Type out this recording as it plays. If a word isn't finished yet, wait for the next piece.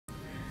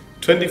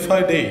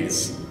25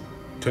 days,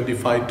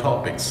 25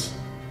 topics,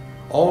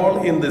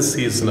 all in this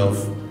season of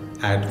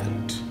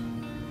Advent.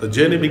 The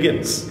journey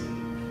begins.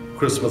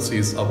 Christmas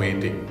is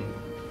awaiting.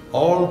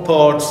 All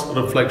thoughts,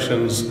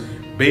 reflections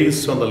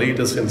based on the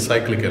latest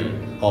encyclical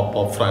of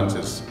Pope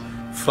Francis,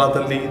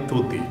 Fratelli,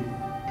 Tutti.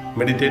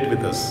 Meditate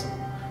with us,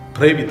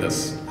 pray with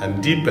us,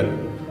 and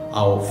deepen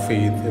our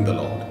faith in the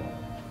Lord.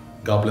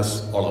 God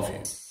bless all of you.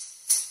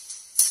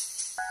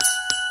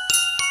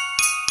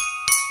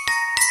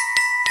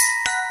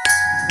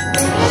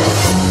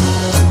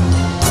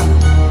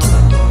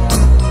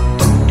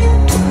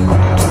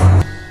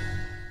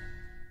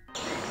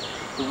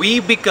 We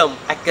become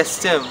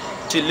accustomed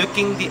to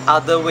looking the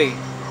other way,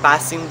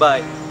 passing by,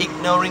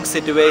 ignoring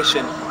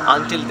situations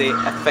until they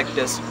affect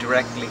us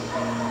directly.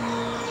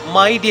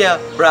 My dear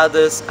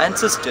brothers and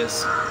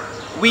sisters,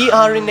 we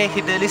are in a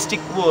hedonistic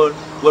world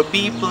where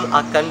people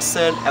are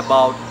concerned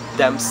about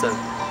themselves.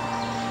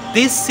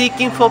 This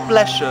seeking for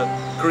pleasure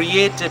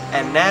created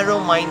a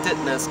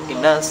narrow-mindedness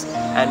in us,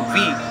 and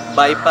we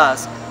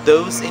bypass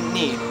those in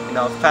need in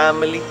our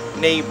family,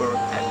 neighbor,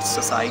 and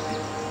society.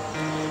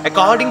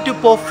 According to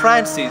Pope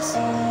Francis,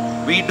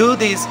 we do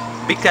this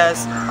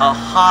because our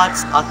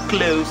hearts are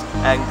closed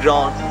and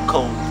grown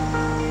cold.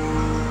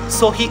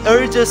 So he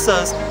urges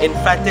us in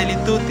Fratelli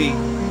Tutti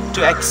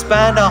to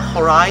expand our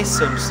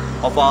horizons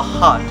of our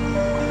heart.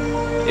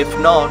 If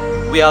not,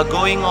 we are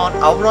going on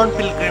our own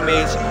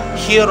pilgrimage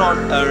here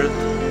on earth,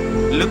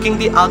 looking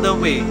the other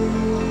way,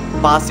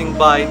 passing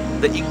by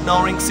the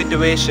ignoring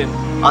situation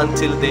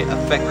until they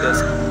affect us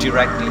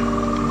directly.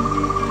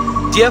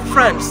 Dear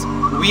friends,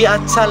 we are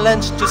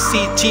challenged to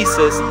see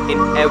Jesus in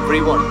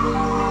everyone.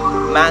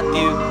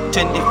 Matthew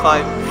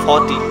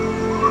 25:40.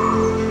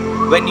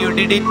 When you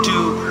did it to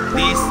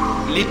these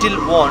little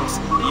ones,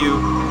 you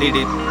did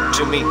it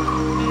to me.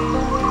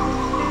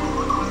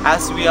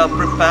 As we are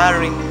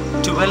preparing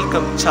to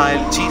welcome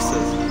child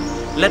Jesus,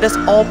 let us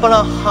open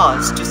our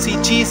hearts to see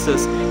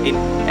Jesus in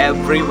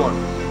everyone,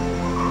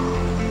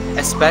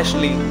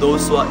 especially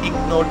those who are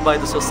ignored by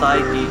the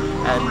society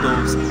and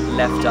those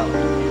left out.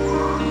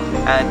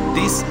 And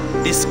this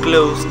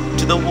disclose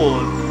to the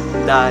world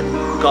that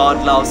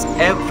God loves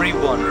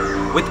everyone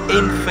with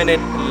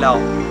infinite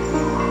love,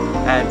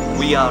 and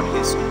we are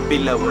His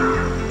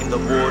beloved, in the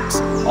words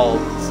of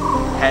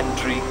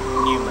Henry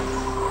Newman.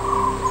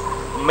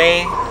 May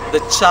the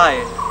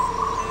child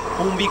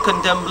whom we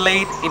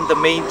contemplate in the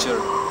manger,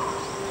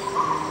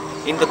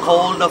 in the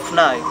cold of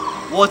night,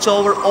 watch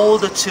over all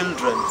the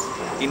children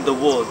in the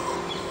world,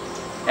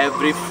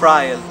 every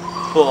frail,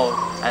 poor,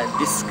 and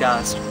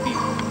discast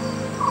people.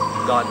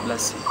 God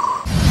bless you.